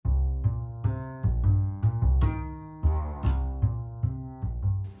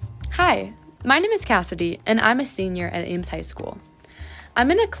Hi, my name is Cassidy, and I'm a senior at Ames High School.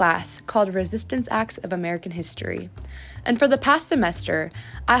 I'm in a class called Resistance Acts of American History, and for the past semester,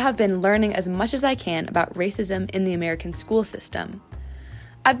 I have been learning as much as I can about racism in the American school system.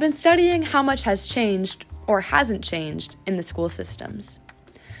 I've been studying how much has changed or hasn't changed in the school systems.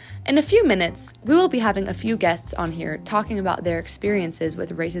 In a few minutes, we will be having a few guests on here talking about their experiences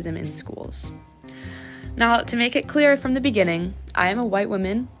with racism in schools. Now, to make it clear from the beginning, I am a white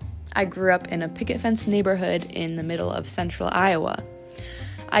woman. I grew up in a picket fence neighborhood in the middle of central Iowa.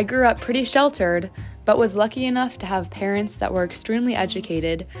 I grew up pretty sheltered, but was lucky enough to have parents that were extremely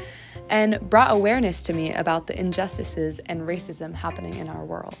educated and brought awareness to me about the injustices and racism happening in our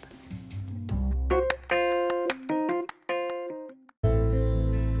world.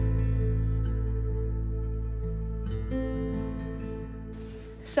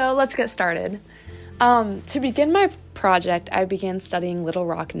 So let's get started. To begin my project, I began studying Little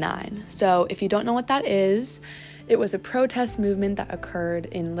Rock 9. So if you don't know what that is, it was a protest movement that occurred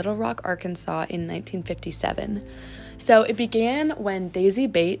in Little Rock, Arkansas in 1957. So it began when Daisy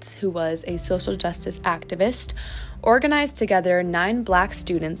Bates, who was a social justice activist, organized together 9 black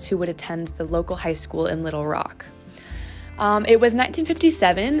students who would attend the local high school in Little Rock. It was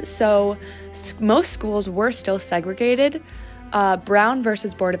 1957, so most schools were still segregated. Brown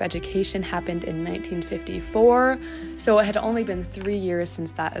versus Board of Education happened in 1954, so it had only been 3 years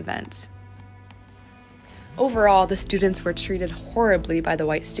since that event. Overall, the students were treated horribly by the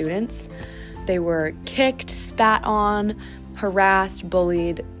white students. They were kicked, spat on, harassed,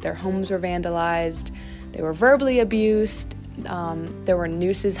 bullied, their homes were vandalized, they were verbally abused, there were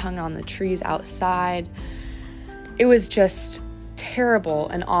nooses hung on the trees outside. It was just terrible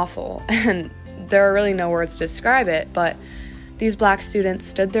and awful, and there are really no words to describe it, but these black students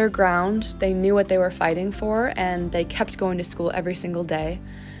stood their ground, they knew what they were fighting for, and they kept going to school every single day.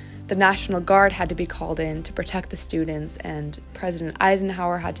 The National Guard had to be called in to protect the students, and President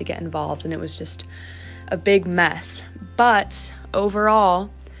Eisenhower had to get involved, and it was just a big mess. But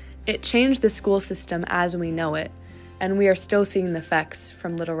overall, it changed the school system as we know it, and we are still seeing the effects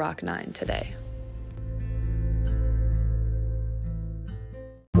from Little Rock 9 today.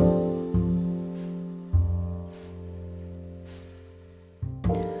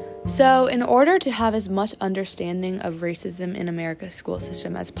 So, in order to have as much understanding of racism in America's school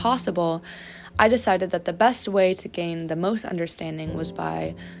system as possible, I decided that the best way to gain the most understanding was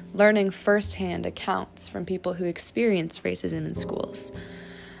by learning firsthand accounts from people who experience racism in schools.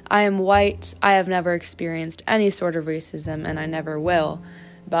 I am white, I have never experienced any sort of racism, and I never will,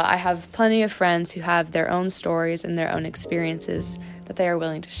 but I have plenty of friends who have their own stories and their own experiences that they are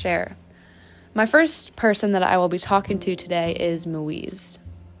willing to share. My first person that I will be talking to today is Muiz.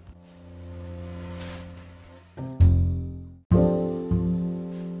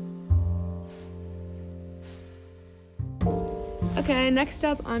 Okay, next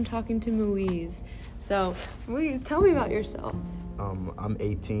up, I'm talking to Muiz. So, Muiz, tell me about yourself. I'm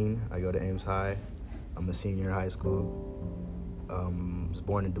 18. I go to Ames High. I'm a senior in high school. Was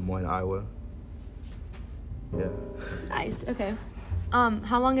born in Des Moines, Iowa. Yeah. Nice, okay.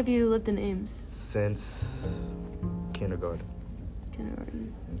 How long have you lived in Ames? Since kindergarten. Mm-hmm.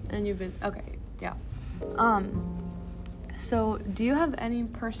 And you've been, okay, yeah. So, do you have any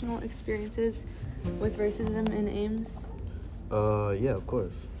personal experiences with racism in Ames? Yeah, of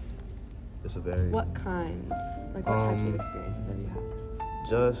course. It's a very... What kinds? Like, what types of experiences have you had?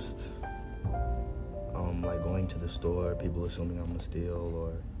 Just, like going to the store, people assuming I'm gonna steal,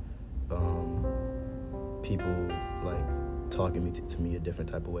 or, people, like, talking to me a different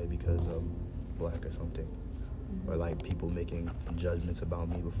type of way because I'm black or something. Mm-hmm. Or, like, people making judgments about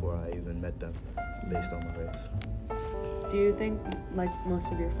me before I even met them based on my race. Do you think, like,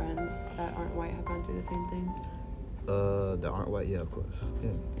 most of your friends that aren't white have gone through the same thing? That aren't white, yeah, of course.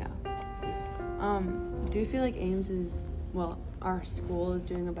 Yeah. Do you feel like our school is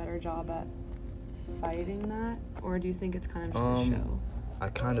doing a better job at fighting that? Or do you think it's kind of just a show? I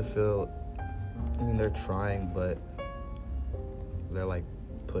kind of feel, they're trying, but they're, like,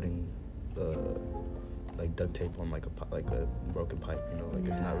 putting, like, duct tape on, like a broken pipe,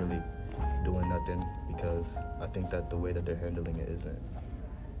 It's not really doing nothing, because I think that the way that they're handling it isn't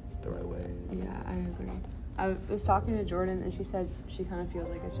the right way. Yeah, I agree. I was talking to Jordan, and she said she kind of feels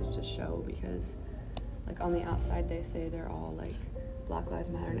like it's just a show because, like, on the outside they say they're all, like, Black Lives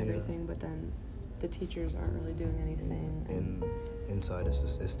Matter and everything, but then the teachers aren't really doing anything. And inside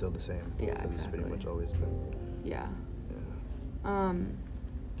it's still the same. Yeah, exactly. It's pretty much always been. Yeah.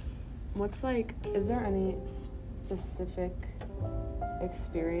 What's, like, is there any specific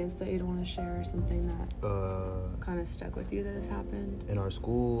experience that you'd want to share, or something that kind of stuck with you that has happened? In our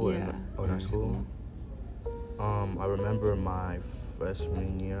school? Yeah. In our school? I remember my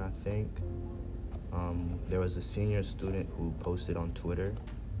freshman year, I think. There was a senior student who posted on Twitter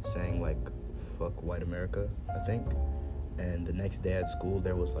saying, like, fuck white America, I think. And the next day at school,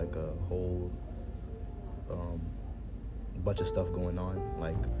 there was, like, a whole bunch of stuff going on.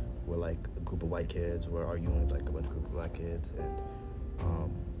 Like, where, like, a group of white kids were arguing with, like, a bunch of group of black kids. And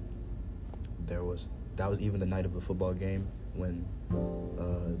that was even the night of the football game when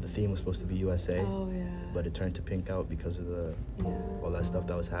the theme was supposed to be USA. Oh, yeah. But it turned to pink out because of all that stuff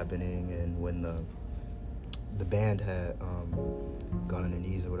that was happening, and when the band had gone on their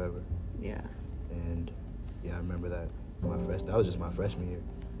knees or whatever. Yeah. And yeah, I remember that. That was just my freshman year.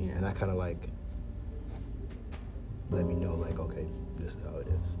 Yeah. And that kind of like let me know, like, okay, this is how it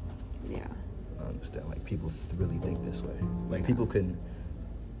is. Yeah. I understand. Like, people really think this way. Like,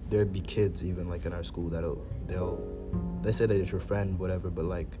 there'd be kids even, like, in our school they say that it's your friend, whatever, but,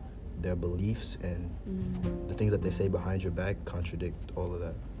 like, their beliefs and the things that they say behind your back contradict all of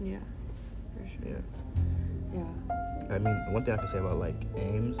that. Yeah, for sure. Yeah. I mean, one thing I can say about, like,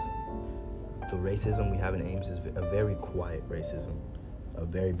 Ames, the racism we have in Ames is a very quiet racism, a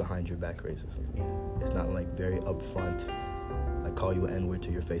very behind-your-back racism. Yeah. It's not, like, very upfront, like, call you an N-word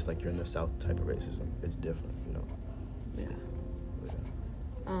to your face like you're in the South type of racism. It's different, you know? Yeah.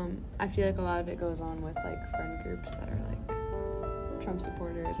 I feel like a lot of it goes on with, like, friend groups that are, like, Trump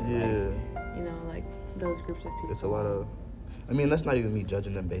supporters or, like, you know, like, those groups of people. It's a lot of... I mean, that's not even me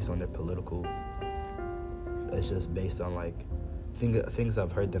judging them based on their political... It's just based on, like, things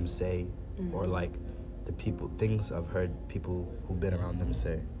I've heard them say, or, like, things I've heard people who've been around them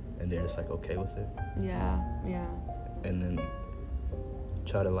say, and they're just, like, okay with it. Yeah. And then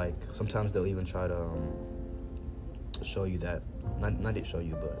try to, like... Sometimes they'll even try to show you that... Not show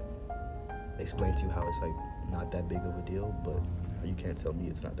you, but explain to you how it's, like, not that big of a deal, but you can't tell me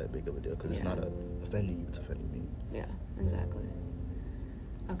it's not that big of a deal, because it's not offending you, it's offending me. Yeah, exactly.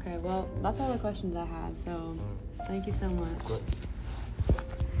 Okay, well, that's all the questions I had, so thank you so much. Good.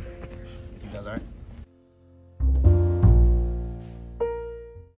 You guys all right?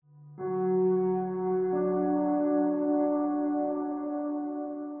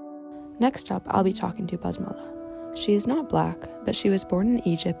 Next up, I'll be talking to Basmala. She is not black, but she was born in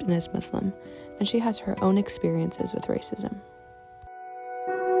Egypt and is Muslim, and she has her own experiences with racism.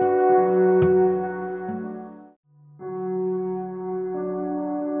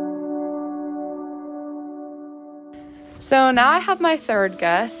 So now I have my third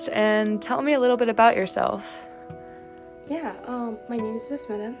guest, and tell me a little bit about yourself. Yeah, my name is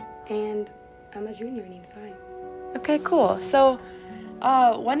Basmala, and I'm a junior named Sai. Okay, cool. So,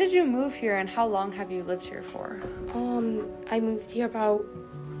 when did you move here, and how long have you lived here for? I moved here about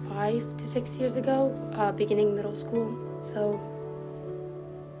 5 to 6 years ago, beginning middle school. So,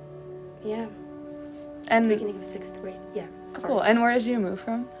 yeah. And beginning of 6th grade. Yeah. Cool. And where did you move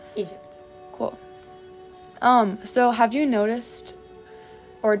from? Egypt. Cool. So have you noticed,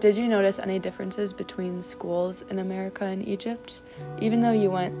 or did you notice any differences between schools in America and Egypt? Even though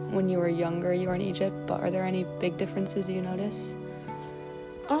you went when you were younger, you were in Egypt, but are there any big differences you notice?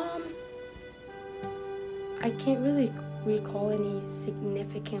 I can't really recall any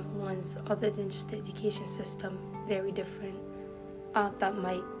significant ones other than just the education system, very different. That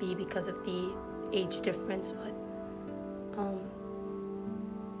might be because of the age difference, but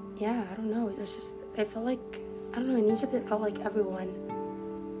yeah, I don't know. It was just, I felt like, I don't know, in Egypt it felt like everyone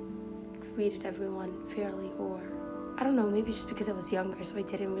treated everyone fairly, or I don't know, maybe just because I was younger, so I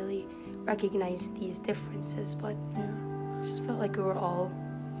didn't really recognize these differences, but it just felt like we were all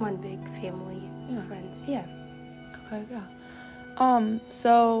one big family, friends, Okay,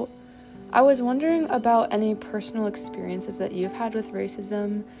 so I was wondering about any personal experiences that you've had with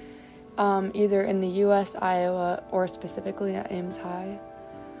racism, either in the U.S., Iowa, or specifically at Ames High.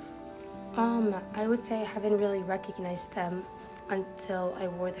 I would say I haven't really recognized them until I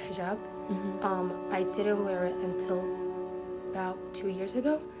wore the hijab. I didn't wear it until about 2 years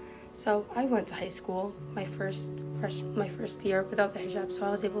ago. So I went to high school my first year without the hijab, so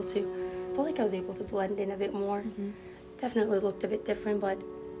I felt like I was able to blend in a bit more. Definitely looked a bit different, but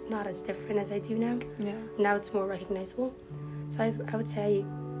not as different as I do now. Yeah. Now it's more recognizable. So I would say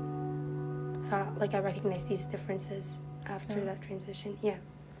I recognize these differences after that transition. Yeah.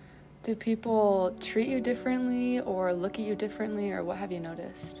 Do people treat you differently or look at you differently, or what have you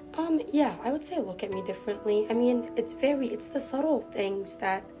noticed? Yeah, I would say look at me differently. I mean, it's the subtle things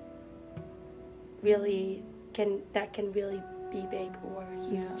that really can really be big or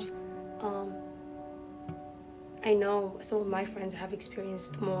huge. I know some of my friends have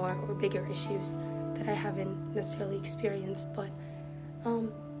experienced more or bigger issues that I haven't necessarily experienced, but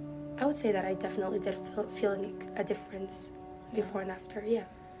I would say that I definitely did feel a difference before and after, yeah.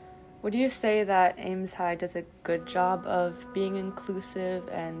 Would you say that Ames High does a good job of being inclusive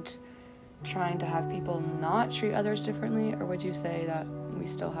and trying to have people not treat others differently, or would you say that we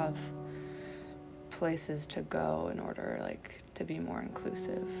still have places to go in order, like, to be more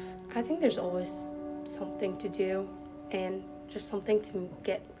inclusive? I think there's always something to do and just something to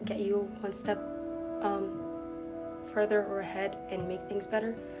get you one step further or ahead and make things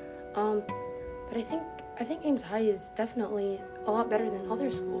better. But I think Ames High is definitely a lot better than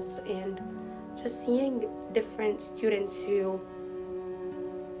other schools, and just seeing different students who,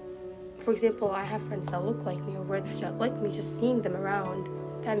 for example, I have friends that look like me or wear the hijab like me, just seeing them around,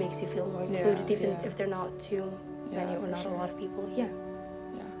 that makes you feel more included, even if they're not too many or not a lot of people. Yeah.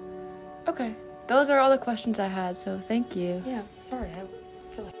 Okay. Those are all the questions I had, so thank you. Yeah, sorry, I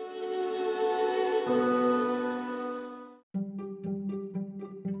feel like...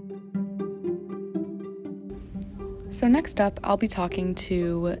 So next up, I'll be talking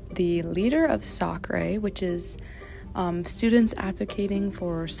to the leader of SOCRE, which is students advocating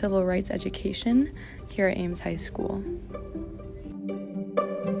for civil rights education here at Ames High School.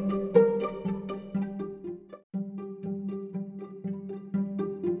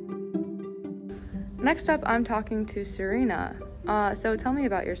 Next up, I'm talking to Serena. So tell me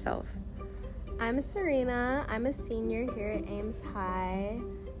about yourself. I'm Serena. I'm a senior here at Ames High.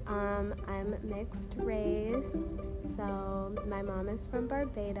 I'm mixed race, so my mom is from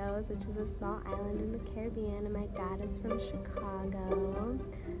Barbados, which is a small island in the Caribbean, and my dad is from Chicago.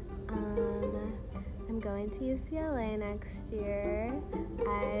 I'm going to UCLA next year.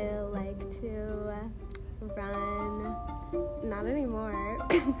 I like to run, not anymore.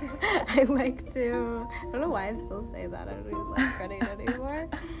 I don't know why I still say that, I don't even like running anymore.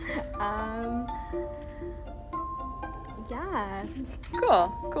 Yeah.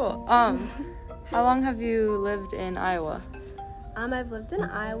 Cool. How long have you lived in Iowa? I've lived in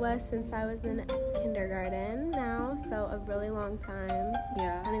Iowa since I was in kindergarten now, so a really long time.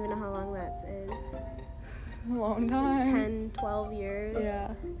 Yeah. I don't even know how long that is. A long time. 10, 12 years.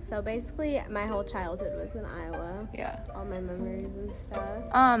 Yeah. So basically, my whole childhood was in Iowa. Yeah. All my memories and stuff.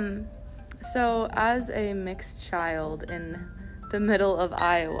 So as a mixed child in the middle of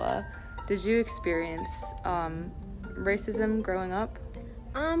Iowa, did you experience racism growing up?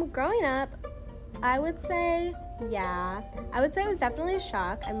 Growing up, I would say, yeah. I would say it was definitely a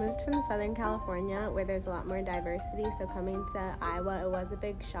shock. I moved from Southern California, where there's a lot more diversity, so coming to Iowa, it was a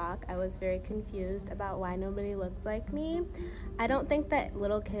big shock. I was very confused about why nobody looked like me. I don't think that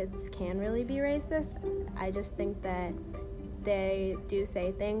little kids can really be racist. I just think that they do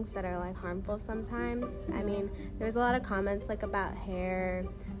say things that are, like, harmful sometimes. I mean, there was a lot of comments, like, about hair,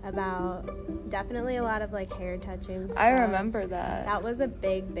 about definitely a lot of, like, hair touching stuff. I remember that. That was a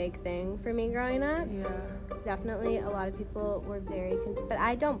big thing for me growing up. Yeah. Definitely a lot of people were very but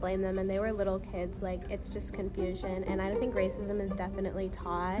I don't blame them, and they were little kids. Like, it's just confusion, and I think racism is definitely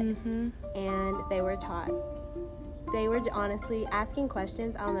taught. Mm-hmm. And they were taught. They were honestly asking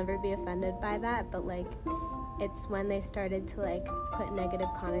questions. I'll never be offended by that, but, like, it's when they started to, like, put negative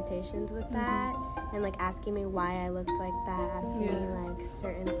connotations with that, and, like, asking me why I looked like that, asking me, like,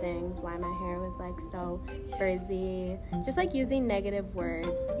 certain things, why my hair was, like, so frizzy, just, like, using negative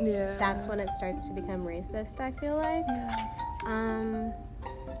words. Yeah. That's when it starts to become racist, I feel like.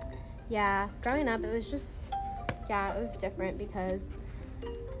 Yeah. Growing up, it was just, it was different because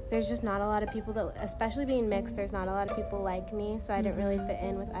there's just not a lot of people that, especially being mixed, there's not a lot of people like me, so I didn't really fit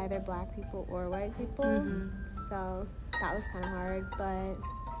in with either black people or white people, so that was kind of hard, but...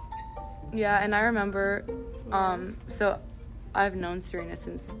 Yeah, and I remember, so I've known Serena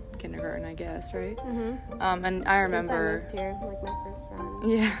since kindergarten, I guess, right? Mm-hmm. And I remember... Since I moved here, like, my first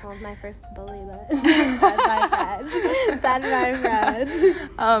friend. Yeah. Well, my first bully, but that's my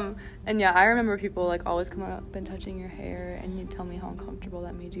friend. And yeah, I remember people, like, always coming up and touching your hair, and you'd tell me how uncomfortable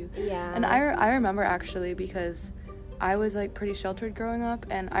that made you. Yeah. And I remember, actually, because I was, like, pretty sheltered growing up,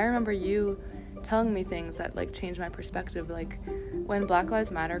 and I remember you telling me things that, like, changed my perspective, like, when Black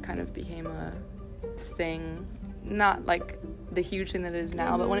Lives Matter kind of became a thing, not, like, the huge thing that it is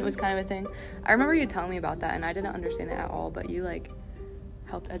now, but when it was kind of a thing, I remember you telling me about that, and I didn't understand it at all, but you, like,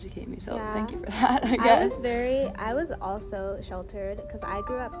 helped educate me, so thank you for that, I guess. I was also sheltered because I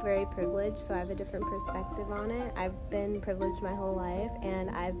grew up very privileged, so I have a different perspective on it. I've been privileged my whole life,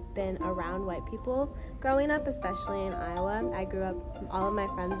 and I've been around white people growing up, especially in Iowa. I grew up, all of my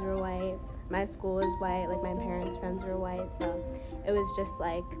friends were white, my school was white, like, my parents' friends were white, so it was just,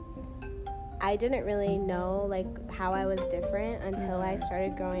 like, I didn't really know, like, how I was different until I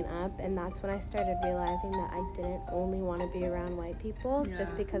started growing up, and that's when I started realizing that I didn't only want to be around white people,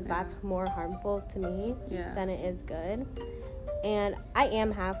 just because that's more harmful to me than it is good. And I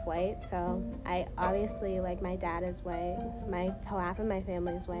am half white, so I obviously, like, my dad is white, half of my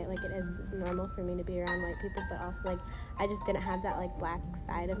family is white, like, it is normal for me to be around white people, but also, like, I just didn't have that, like, black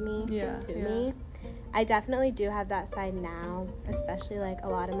side of me me. I definitely do have that side now, especially, like, a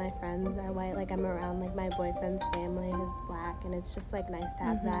lot of my friends are white, like, I'm around, like, my boyfriend's family is black, and it's just, like, nice to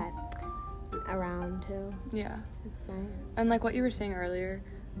have that around, too. Yeah. It's nice. And, like, what you were saying earlier,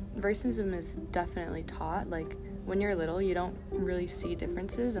 racism is definitely taught, like, when you're little, you don't really see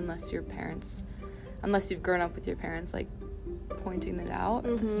differences unless you've grown up with your parents, like, pointing it out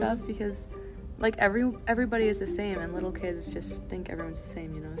and stuff, because, like, everybody is the same, and little kids just think everyone's the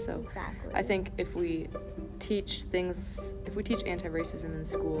same, you know, so exactly. I think if we teach anti-racism in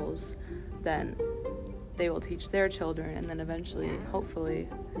schools, then they will teach their children, and then eventually, hopefully,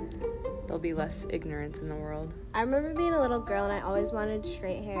 there'll be less ignorance in the world. I remember being a little girl and I always wanted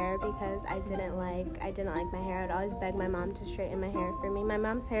straight hair because I didn't like my hair. I'd always beg my mom to straighten my hair for me. My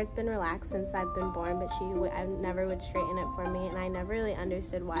mom's hair's been relaxed since I've been born, but I never would straighten it for me, and I never really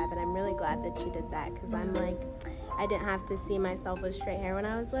understood why, but I'm really glad that she did that, because I'm like, I didn't have to see myself with straight hair when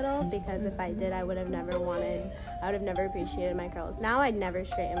I was little, because if I did, I would have never appreciated my curls. Now I'd never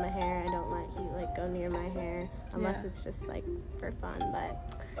straighten my hair. I don't let you, like, go near my hair unless it's just, like, for fun,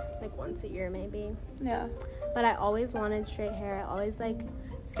 but, like, once a year maybe. Yeah. But I always wanted straight hair. I always, like,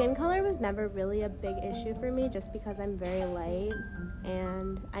 skin color was never really a big issue for me, just because I'm very light,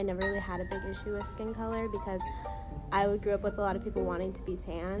 and I never really had a big issue with skin color because I grew up with a lot of people wanting to be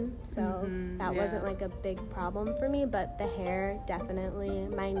tan, so that wasn't, like, a big problem for me, but the hair, definitely.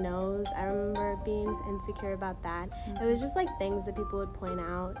 My nose, I remember being insecure about that. It was just, like, things that people would point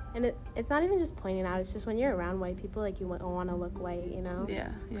out, and it's not even just pointing out, it's just when you're around white people, like, you want to look white, you know?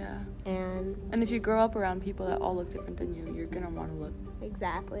 Yeah. And if you grow up around people that all look different than you, you're gonna want to look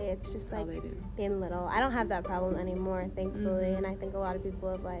exactly. It's just, like, how they do. Being little. I don't have that problem anymore, thankfully, and I think a lot of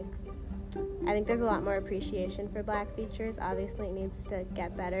people have, like, I think there's a lot more appreciation for black features. Obviously, it needs to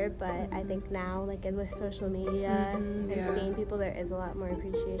get better, but I think now, like, with social media and seeing people, there is a lot more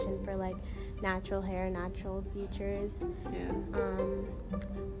appreciation for, like, natural hair, natural features.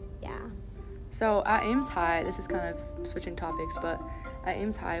 So at Ames High, this is kind of switching topics, but at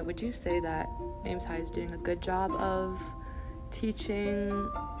Ames High, would you say that Ames High is doing a good job of teaching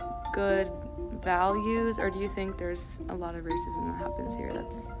good values, or do you think there's a lot of racism that happens here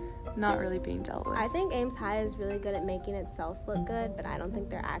that's not really being dealt with? I think Ames High is really good at making itself look good, but I don't think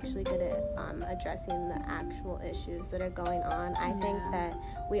they're actually good at addressing the actual issues that are going on. I think that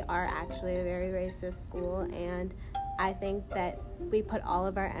we are actually a very racist school, and I think that we put all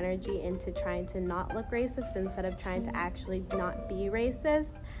of our energy into trying to not look racist instead of trying to actually not be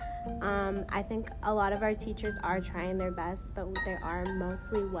racist. I think a lot of our teachers are trying their best, but they are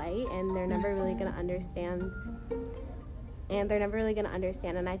mostly white, and they're never really going to understand.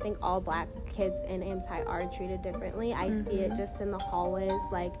 And I think all black kids in Ames High are treated differently. I see it just in the hallways.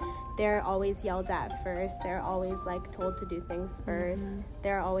 Like, they're always yelled at first. They're always, like, told to do things first.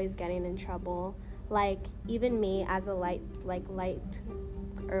 They're always getting in trouble. Like, even me as a lighter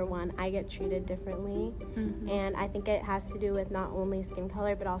one, I get treated differently. And I think it has to do with not only skin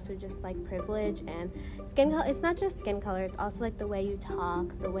color, but also just, like, privilege. And skin color, it's not just skin color. It's also, like, the way you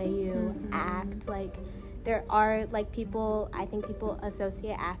talk, the way you act. Like, there are, like, I think people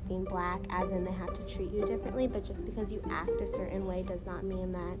associate acting black as in they have to treat you differently, but just because you act a certain way does not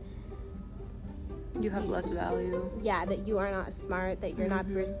mean that you have less value. Yeah, that you are not smart, that you're not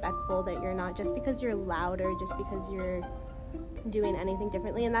respectful, that you're not, just because you're louder, just because you're doing anything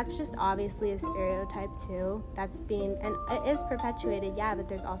differently. And that's just obviously a stereotype too, and it is perpetuated, but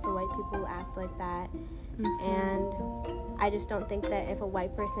there's also white people who act like that. And I just don't think that if a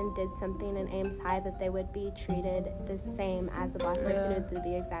white person did something in Ames High that they would be treated the same as a black person who did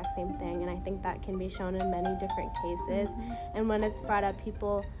the exact same thing. And I think that can be shown in many different cases. And when it's brought up,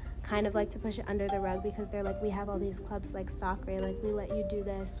 people kind of like to push it under the rug because they're like, we have all these clubs like soccer, like, we let you do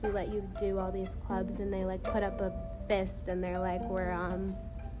this, we let you do all these clubs, and they, like, put up a fist and they're like, we're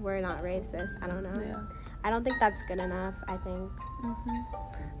not racist. I don't know. I don't think that's good enough, I think.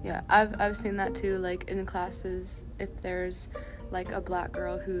 Yeah, I've seen that too, like, in classes, if there's, like, a black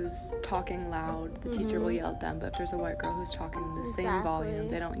girl who's talking loud, the teacher will yell at them, but if there's a white girl who's talking the same volume,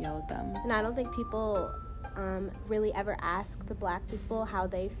 they don't yell at them. And I don't think people really ever ask the black people how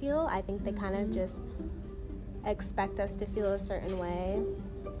they feel. I think they kind of just expect us to feel a certain way.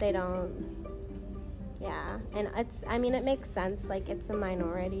 They don't Yeah, and it makes sense. Like, it's a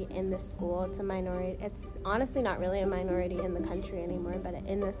minority in this school. It's honestly not really a minority in the country anymore, but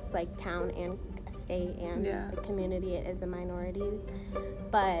in this, like, town and state and the community, it is a minority.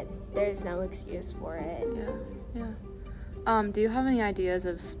 But there's no excuse for it. Yeah. Do you have any ideas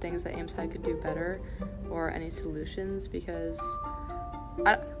of things that Ames High could do better, or any solutions? Because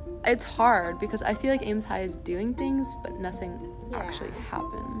it's hard, because I feel like Ames High is doing things, but nothing actually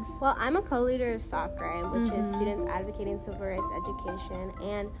happens. Well, I'm a co-leader of SOCRE, which is Students Advocating Civil Rights Education,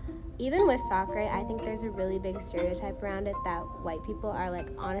 and even with SOCRE, I think there's a really big stereotype around it that white people are, like,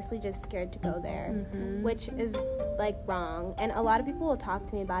 honestly just scared to go there, which is, like, wrong. And a lot of people will talk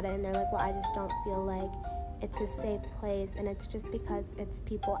to me about it, and they're like, well, I just don't feel like it's a safe place, and it's just because it's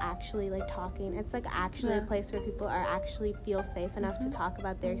people actually, like, talking. It's, like, actually a place where people are actually feel safe enough to talk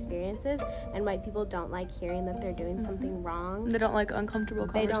about their experiences, and white people don't like hearing that they're doing something wrong. They don't like uncomfortable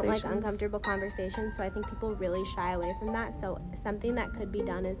conversations. So I think people really shy away from that. So something that could be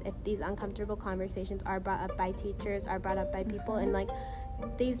done is if these uncomfortable conversations are brought up by teachers, are brought up by people, and, like,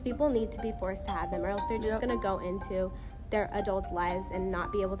 these people need to be forced to have them, or else they're just going to go into their adult lives and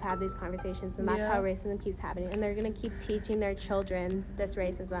not be able to have these conversations, and that's how racism keeps happening, and they're going to keep teaching their children this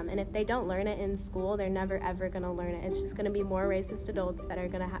racism, and if they don't learn it in school, they're never ever going to learn it. It's just going to be more racist adults that are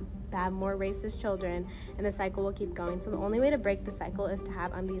going to have more racist children, and the cycle will keep going. So the only way to break the cycle is to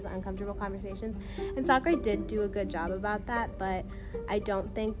have these uncomfortable conversations, and SOCRE did do a good job about that, but I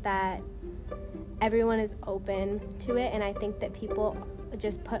don't think that everyone is open to it, and I think that people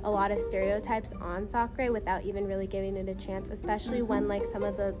just put a lot of stereotypes on SOCRE without even really giving it a chance, especially when, like,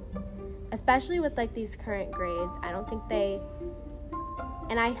 especially with, like, these current grades. I don't think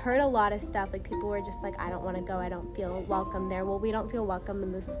and I heard a lot of stuff, like, people were just like, I don't want to go, I don't feel welcome there. Well, we don't feel welcome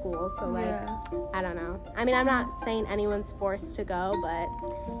in this school, so, like, I don't know. I mean, I'm not saying anyone's forced to go, but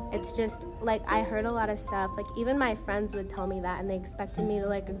it's just, like, I heard a lot of stuff, like, even my friends would tell me that, and they expected me to,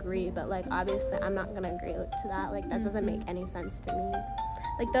 like, agree, but, like, obviously I'm not going to agree to that. Like, that doesn't make any sense to me.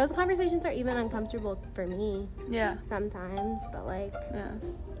 Like, those conversations are even uncomfortable for me sometimes, but, like,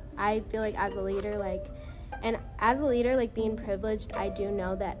 I feel like as a leader, like, being privileged, I do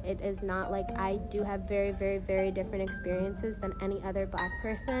know that it is not, like, I do have very, very, very different experiences than any other Black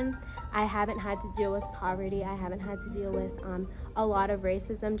person. I haven't had to deal with poverty. I haven't had to deal with a lot of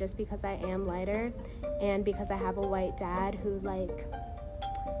racism just because I am lighter, and because I have a white dad who, like,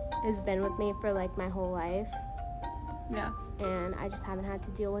 has been with me for, like, my whole life. Yeah. And I just haven't had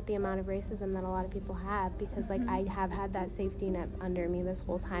to deal with the amount of racism that a lot of people have, because, like, I have had that safety net under me this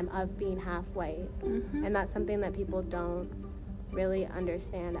whole time of being half white. And that's something that people don't really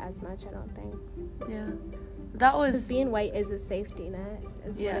understand as much, I don't think. Yeah. That was... Because being white is a safety net,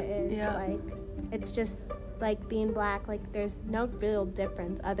 is what it is. Yeah. Like, it's just, like, being Black, like, there's no real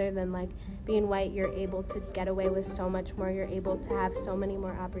difference other than, like, being white, you're able to get away with so much more. You're able to have so many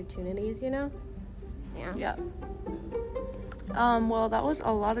more opportunities, you know? Yeah. Well, that was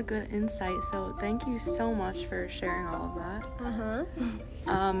a lot of good insight, so thank you so much for sharing all of that.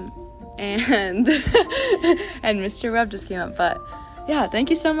 And and Mr. Webb just came up, but yeah, thank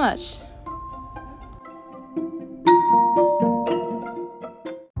you so much.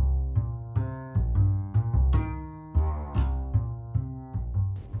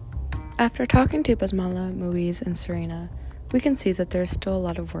 After talking to Basmala, Muiz, and Serena, we can see that there is still a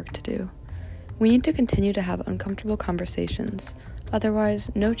lot of work to do. We need to continue to have uncomfortable conversations,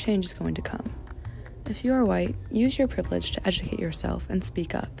 otherwise no change is going to come. If you are white, use your privilege to educate yourself and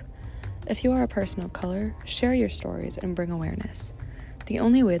speak up. If you are a person of color, share your stories and bring awareness. The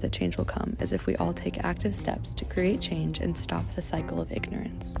only way that change will come is if we all take active steps to create change and stop the cycle of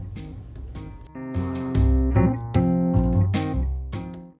ignorance.